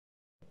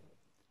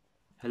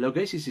Hello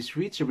guys, this is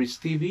Rich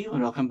TV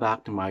and welcome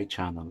back to my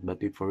channel. But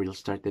before we'll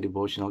start the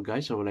devotional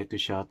guys, I would like to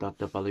shout out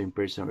the following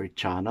person or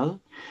channel.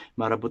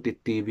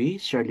 Marabutit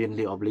TV, Sherlyn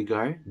Lee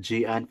Obligar,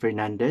 Gian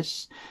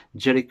Fernandez,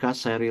 Jerica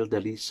Cyril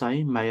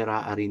Dalisay,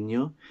 Mayra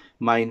Arino,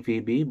 Mayan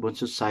Phoebe,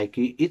 Bunso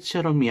Psyche,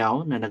 Itzero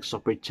Miao na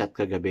nag-super chat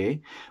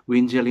kagabi,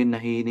 Winjeline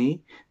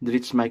Nahini,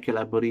 Dritz Michael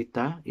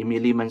Aborita,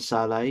 Emily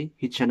Mansalay,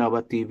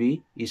 Hichanawa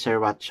TV,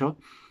 Isar Wacho,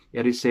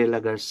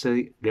 Erisela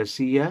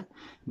Garcia,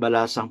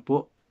 Balasang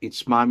po,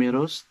 It's Mami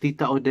Rose,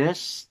 Tita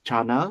Odes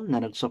channel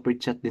na nag-super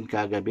chat din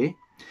kagabi.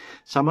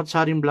 Samot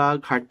Saring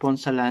Vlog, Heart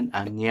Ponsalan,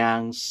 and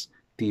Nyangs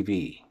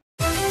TV.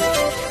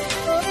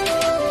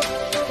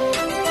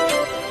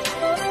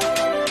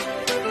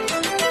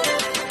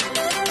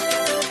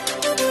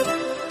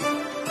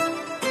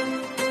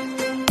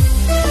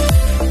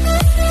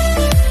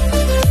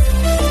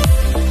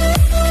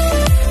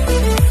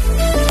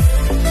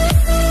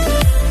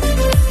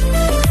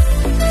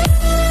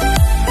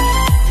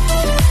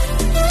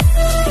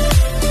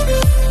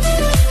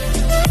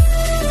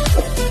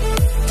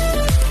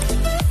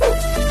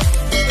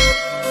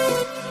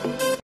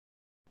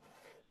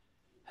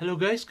 Hello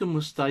guys,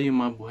 kumusta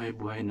yung mga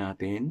buhay-buhay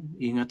natin?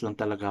 Ingat lang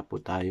talaga po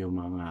tayo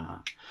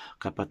mga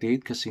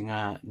kapatid kasi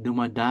nga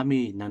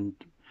dumadami,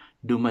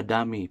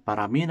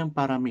 parami ng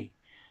parami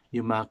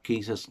yung mga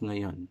cases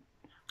ngayon.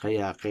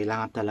 Kaya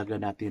kailangan talaga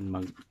natin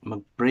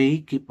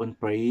mag-pray, keep on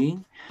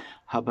praying,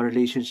 have a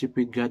relationship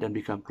with God and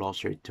become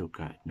closer to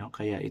God. No?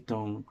 Kaya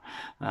itong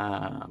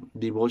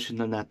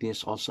devotional natin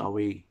is also a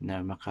way na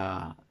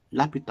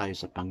makalapit tayo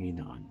sa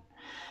Panginoon.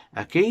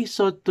 Okay,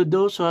 so to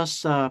those who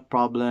has a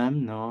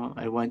problem,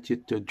 I want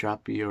you to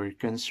drop your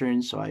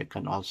concerns so I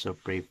can also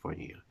pray for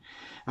you.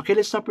 Okay,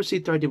 let's now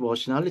proceed to our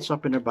devotional. Let's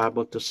open our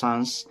Bible to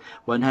Psalms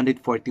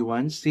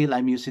 141. Still,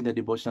 I'm using the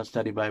Devotional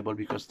Study Bible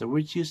because the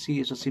words you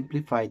see is so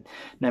simplified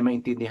na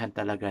maintindihan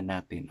talaga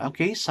natin.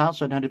 Okay, Psalms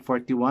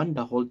 141,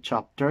 the whole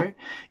chapter.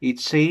 It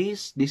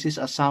says, this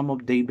is a Psalm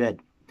of David.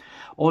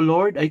 O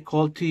Lord, I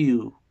call to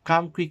you.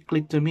 Come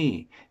quickly to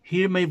me.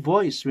 Hear my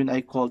voice when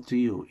I call to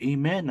you.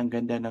 Amen. Ang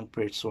ganda ng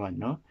verse 1,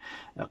 no?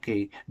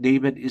 Okay,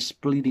 David is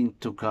pleading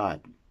to God.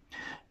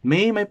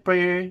 May my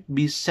prayer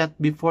be set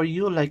before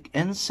you like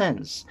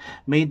incense.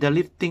 May the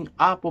lifting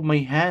up of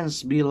my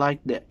hands be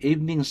like the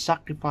evening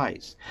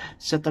sacrifice.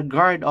 Set a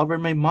guard over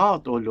my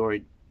mouth, O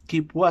Lord.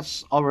 Keep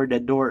watch over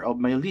the door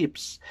of my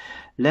lips.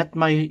 Let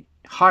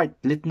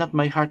not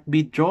my heart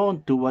be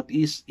drawn to what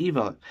is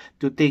evil,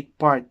 to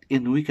take part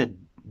in wicked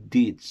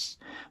deeds.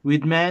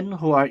 With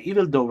men who are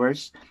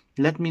evildoers,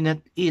 let me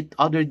not eat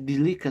other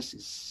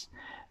delicacies.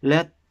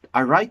 Let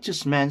a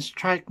righteous man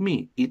strike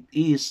me, it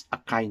is a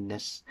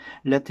kindness.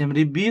 Let him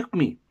rebuke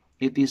me,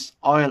 it is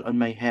oil on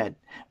my head.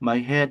 My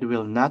head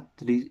will not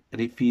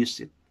refuse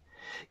it.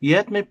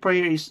 Yet my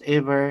prayer is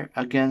ever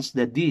against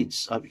the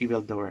deeds of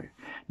evildoer.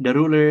 The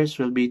rulers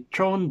will be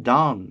thrown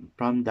down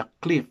from the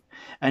cliff,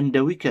 and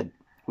the wicked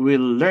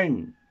will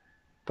learn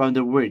from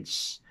the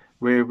words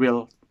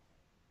wherewith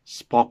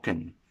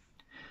spoken.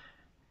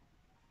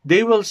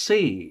 They will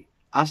say,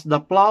 as the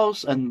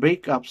plows and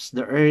break up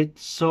the earth,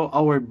 so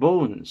our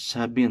bones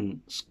have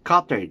been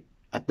scattered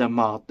at the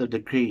mouth of the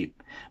grave.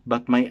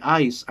 But my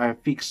eyes are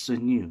fixed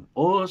on you,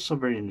 O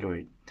sovereign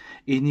Lord.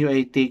 In you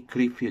I take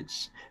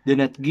refuge. Do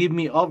not give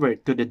me over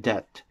to the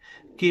death.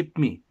 Keep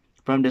me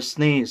from the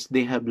snares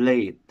they have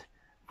laid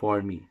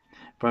for me,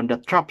 from the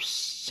traps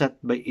set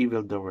by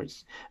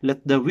evildoers.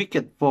 Let the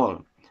wicked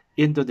fall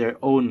into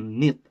their own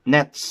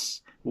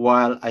nets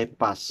while I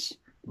pass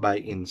by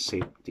in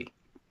safety.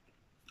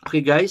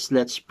 Okay guys,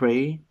 let's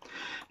pray.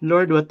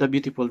 Lord, what a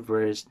beautiful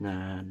verse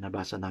na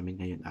nabasa namin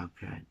ngayon, oh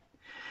God.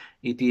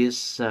 It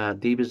is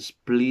David's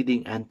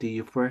pleading unto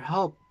you for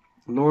help.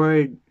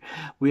 Lord,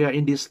 we are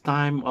in this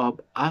time of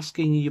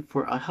asking you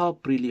for a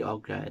help really, oh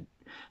God.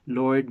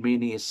 Lord,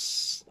 many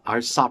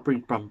are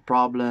suffering from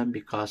problem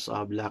because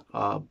of lack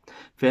of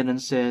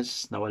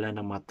finances, nawala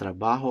ng mga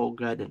trabaho, oh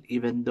God, and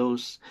even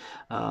those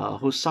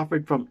who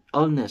suffered from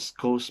illness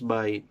caused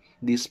by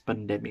this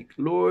pandemic.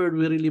 Lord,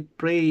 we really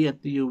pray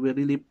unto you, we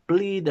really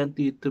plead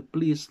unto you to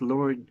please,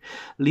 Lord,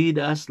 lead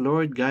us,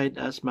 Lord, guide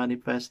us,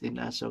 manifest in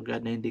us, oh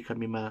God, na hindi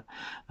kami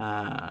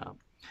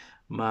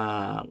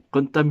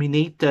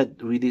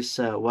contaminated with this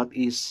what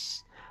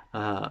is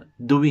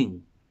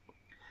doing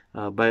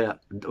by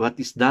what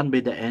is done by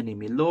the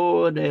enemy.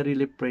 Lord, I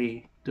really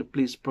pray to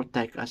please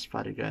protect us,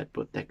 Father God.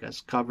 Protect us.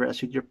 Cover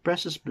us with your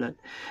precious blood.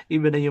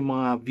 Even na yung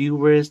mga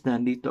viewers na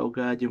nandito, oh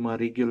God, yung mga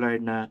regular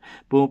na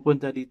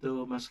pumupunta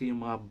dito, maski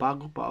yung mga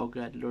bago pa, oh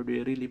God. Lord,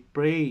 we really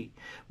pray.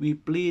 We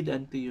plead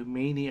unto you.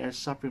 Many are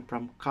suffering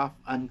from cough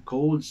and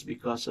colds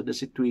because of the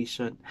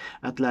situation.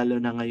 At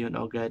lalo na ngayon,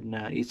 oh God,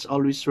 na it's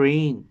always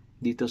rain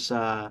dito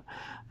sa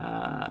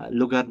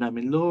lugar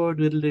namin.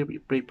 Lord, we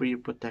really pray for your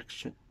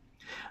protection.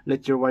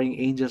 Let your warring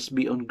angels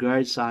be on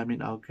guard sa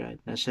amin, O God,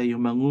 na siya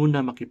yung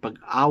manguna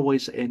makipag-away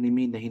sa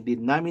enemy na hindi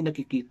namin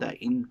nakikita.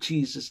 In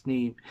Jesus'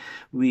 name,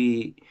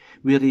 we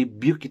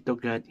rebuke it, O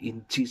God,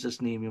 in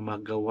Jesus' name, yung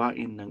mga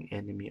gawain ng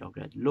enemy, O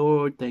God.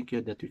 Lord, thank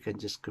you that we can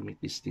just commit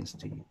these things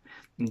to you.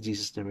 In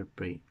Jesus' name we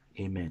pray.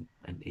 Amen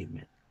and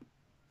amen.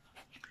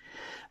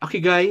 Okay,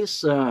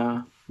 guys,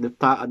 the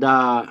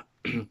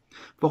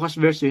focus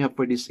verse we have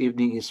for this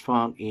evening is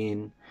found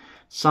in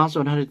Psalms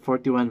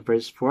 141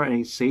 verse 4,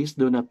 and it says,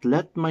 "Do not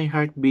let my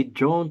heart be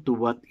drawn to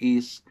what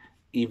is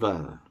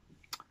evil."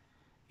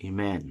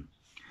 Amen.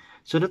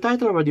 So the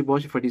title of our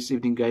devotion for this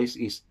evening, guys,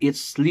 is "It's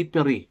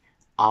Slippery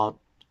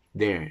Out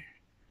There."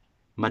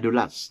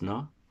 Madulas,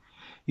 no?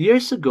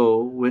 Years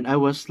ago, when I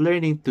was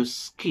learning to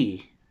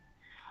ski,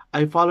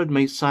 I followed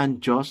my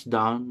son Josh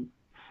down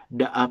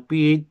the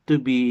appeared to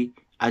be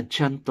a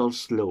gentle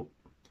slope.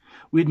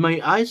 With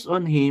my eyes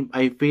on him,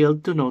 I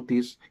failed to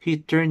notice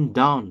he turned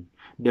down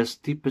the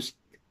steepest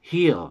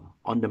hill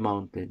on the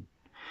mountain,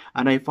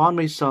 and I found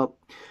myself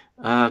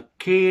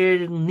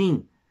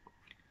careening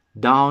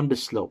down the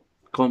slope,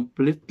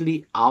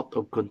 completely out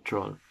of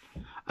control.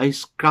 I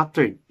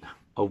scattered,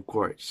 of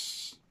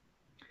course.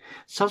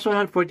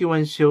 Psalm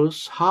 141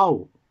 shows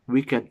how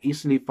we can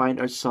easily find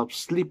ourselves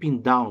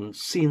slipping down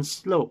sin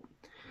slope.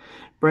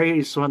 Prayer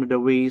is one of the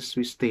ways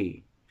we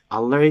stay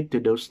alert to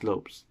those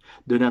slopes.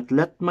 Do not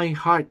let my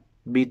heart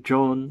be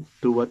drawn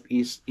to what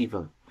is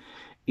evil.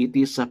 It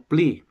is a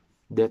plea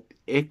that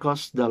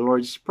echoes the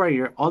Lord's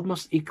Prayer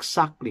almost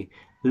exactly.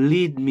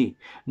 Lead me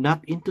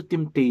not into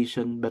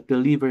temptation, but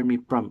deliver me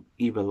from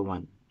evil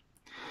one.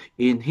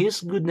 In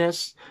His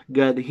goodness,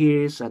 God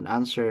hears and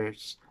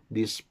answers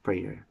this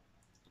prayer.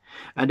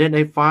 And then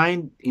I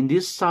find in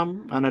this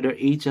psalm another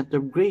agent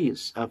of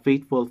grace, a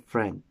faithful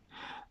friend.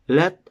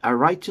 Let a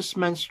righteous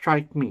man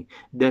strike me,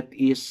 that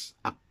is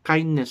a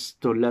kindness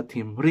to let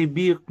him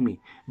rebuke me,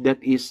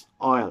 that is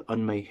oil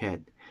on my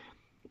head.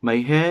 My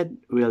head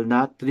will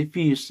not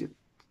refuse it.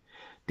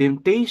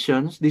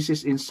 Temptations, this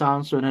is in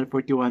Psalms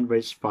 141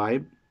 verse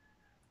 5.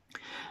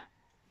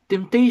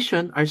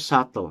 Temptation are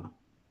subtle.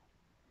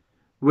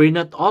 We're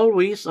not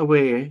always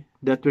aware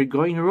that we're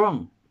going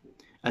wrong.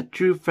 A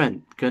true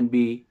friend can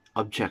be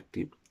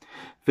objective.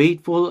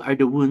 Faithful are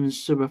the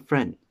wounds of a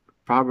friend.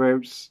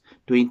 Proverbs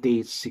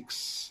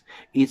 28:6.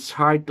 It's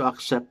hard to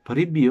accept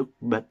rebuke,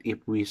 but if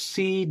we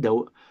see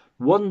the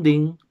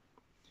wounding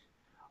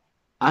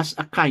as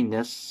a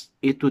kindness,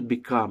 it would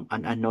become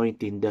an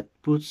anointing that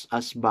puts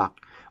us back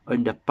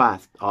on the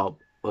path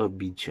of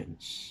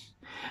obedience.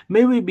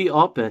 May we be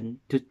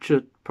open to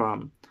truth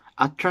from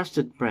a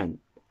trusted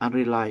friend and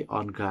rely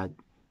on God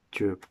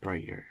through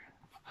prayer.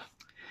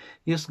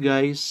 Yes,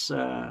 guys,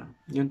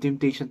 yung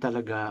temptation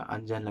talaga,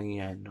 andyan lang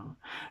yan,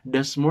 no? The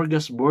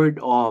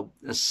smorgasbord of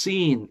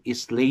sin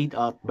is laid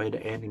out by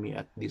the enemy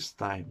at this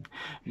time.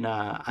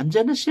 Na,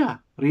 andyan na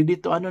siya.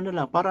 Ready to ano na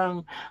lang.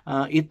 Parang,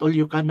 eat all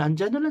you can.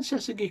 Andyan na lang siya.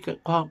 Sige,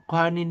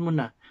 kuhanin mo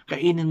na.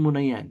 Kainin mo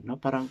na yan. No?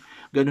 Parang,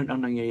 ganun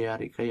ang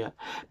nangyayari. Kaya,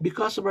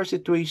 because of our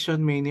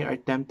situation, many are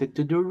tempted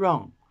to do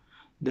wrong.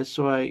 That's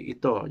why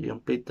ito, yung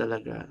plate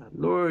talaga,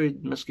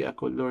 Lord, maski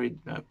ako, Lord,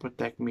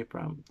 protect me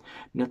from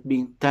not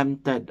being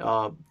tempted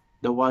of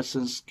the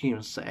wasn't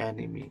schemes sa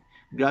enemy.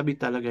 Grabe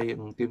talaga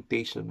yung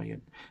temptation na yun.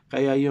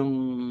 Kaya yung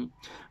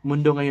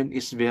mundo ngayon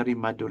is very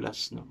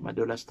madulas, no?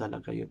 Madulas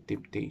talaga yung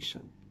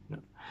temptation. No?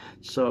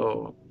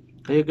 So,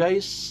 kaya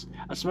guys,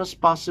 as much as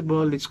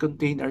possible, let's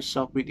contain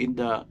ourselves within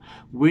the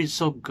words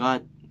of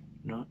God.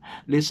 No?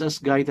 Let's ask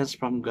guidance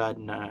from God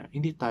na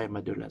hindi tayo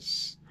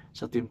madulas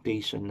sa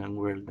temptation ng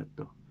world na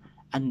to.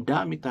 Ang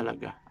dami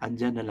talaga.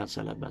 Andyan na lang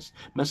sa labas.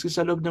 Maski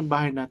sa loob ng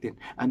bahay natin,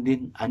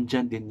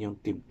 andyan din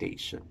yung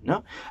temptation.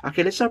 No?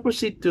 Okay, let's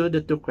proceed to the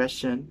two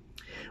questions.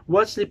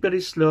 What slippery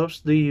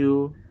slopes do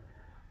you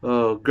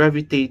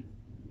gravitate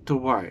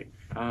toward?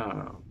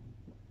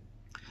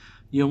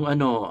 Yung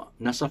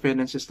nasa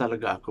finances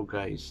talaga ako,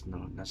 guys.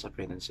 No? Nasa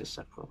finances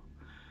ako.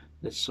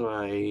 That's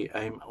why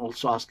I'm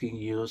also asking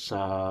you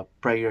sa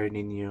prayer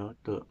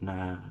ninyo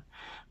na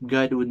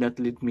God would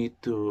not lead me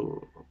to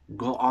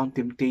go on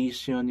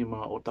temptation, yung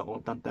mga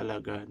utang-utang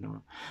talaga,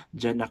 no.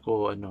 Diyan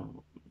ako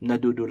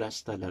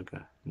nadudulas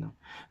talaga, no.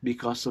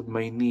 Because of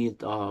my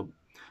need of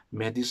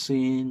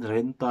medicine,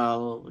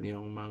 rental,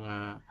 yung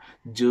mga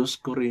Diyos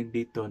ko rin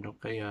dito, no.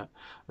 Kaya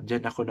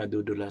diyan ako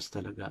nadudulas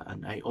talaga,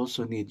 and I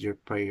also need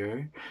your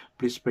prayer.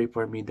 Please pray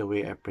for me the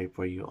way I pray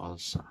for you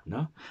also,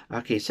 no.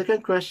 Okay,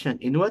 second question.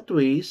 In what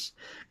ways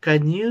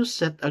can you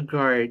set a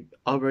guard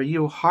over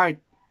your heart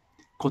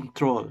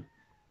control?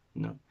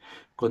 No?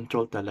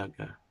 Control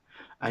talaga.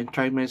 I'm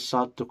trying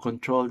myself to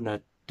control, not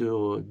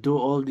to do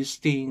all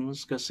these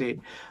things kasi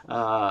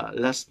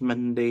last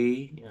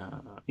Monday,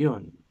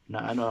 yun,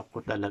 na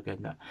ako talaga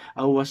na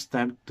I was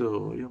tempted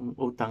to yung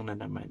utang na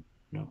naman,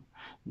 no.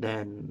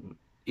 Then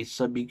it's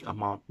a big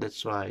amount.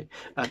 That's why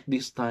at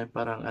this time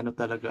parang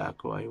talaga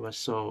ako, I was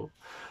so,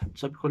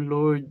 sabi ko,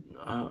 Lord,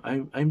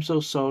 I'm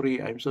so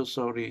sorry,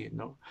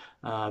 no.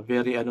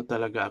 Very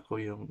talaga ako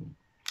yung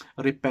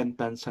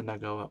repentance sa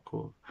nagawa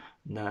ko.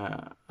 na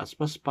as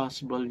much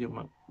possible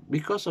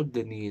because of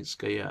the needs.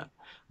 Kaya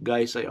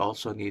guys, I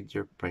also need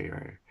your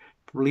prayer.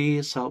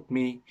 Please help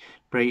me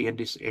pray in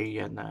this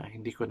area na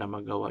hindi ko na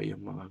magawa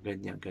yung mga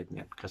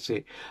ganyan-ganyan.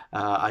 Kasi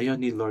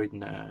ayaw ni Lord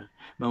na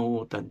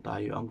mangungutan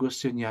tayo. Ang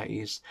gusto niya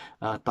is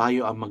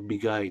tayo ang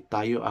magbigay,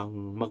 tayo ang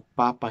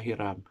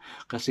magpapahiram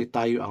kasi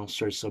tayo ang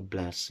source of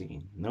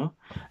blessing, no?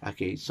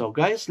 Okay, so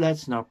guys,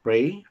 let's now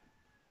pray.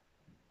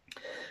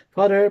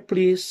 Father,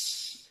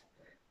 please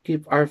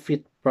keep our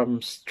feet from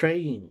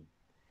straying.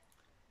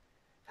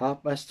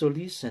 Help us to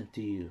listen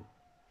to you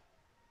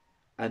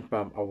and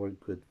from our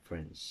good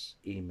friends.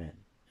 Amen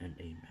and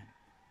amen.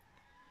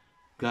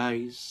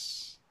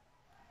 Guys,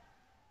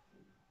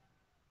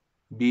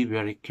 be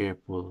very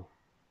careful.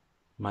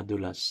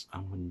 Madulas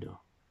ang mundo.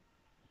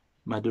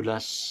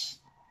 Madulas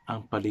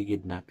ang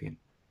paligid natin.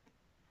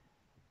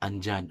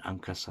 Andyan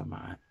ang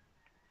kasamaan.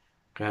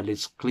 Kaya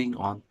let's cling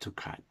on to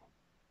God.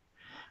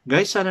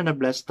 Guys, sana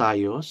na-bless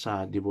tayo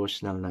sa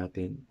devotional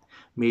natin.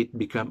 May it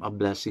become a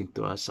blessing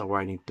to us, a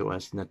warning to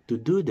us not to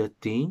do that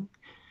thing,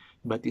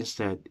 but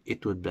instead,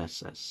 it would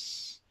bless us.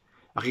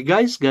 Okay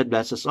guys, God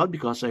bless us all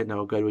because I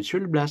know God will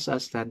surely bless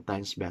us 10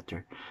 times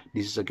better.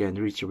 This is again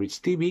Richie Rich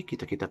TV.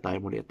 Kita-kita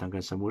tayo muli at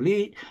hanggang sa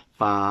muli.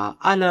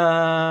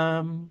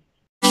 Paalam!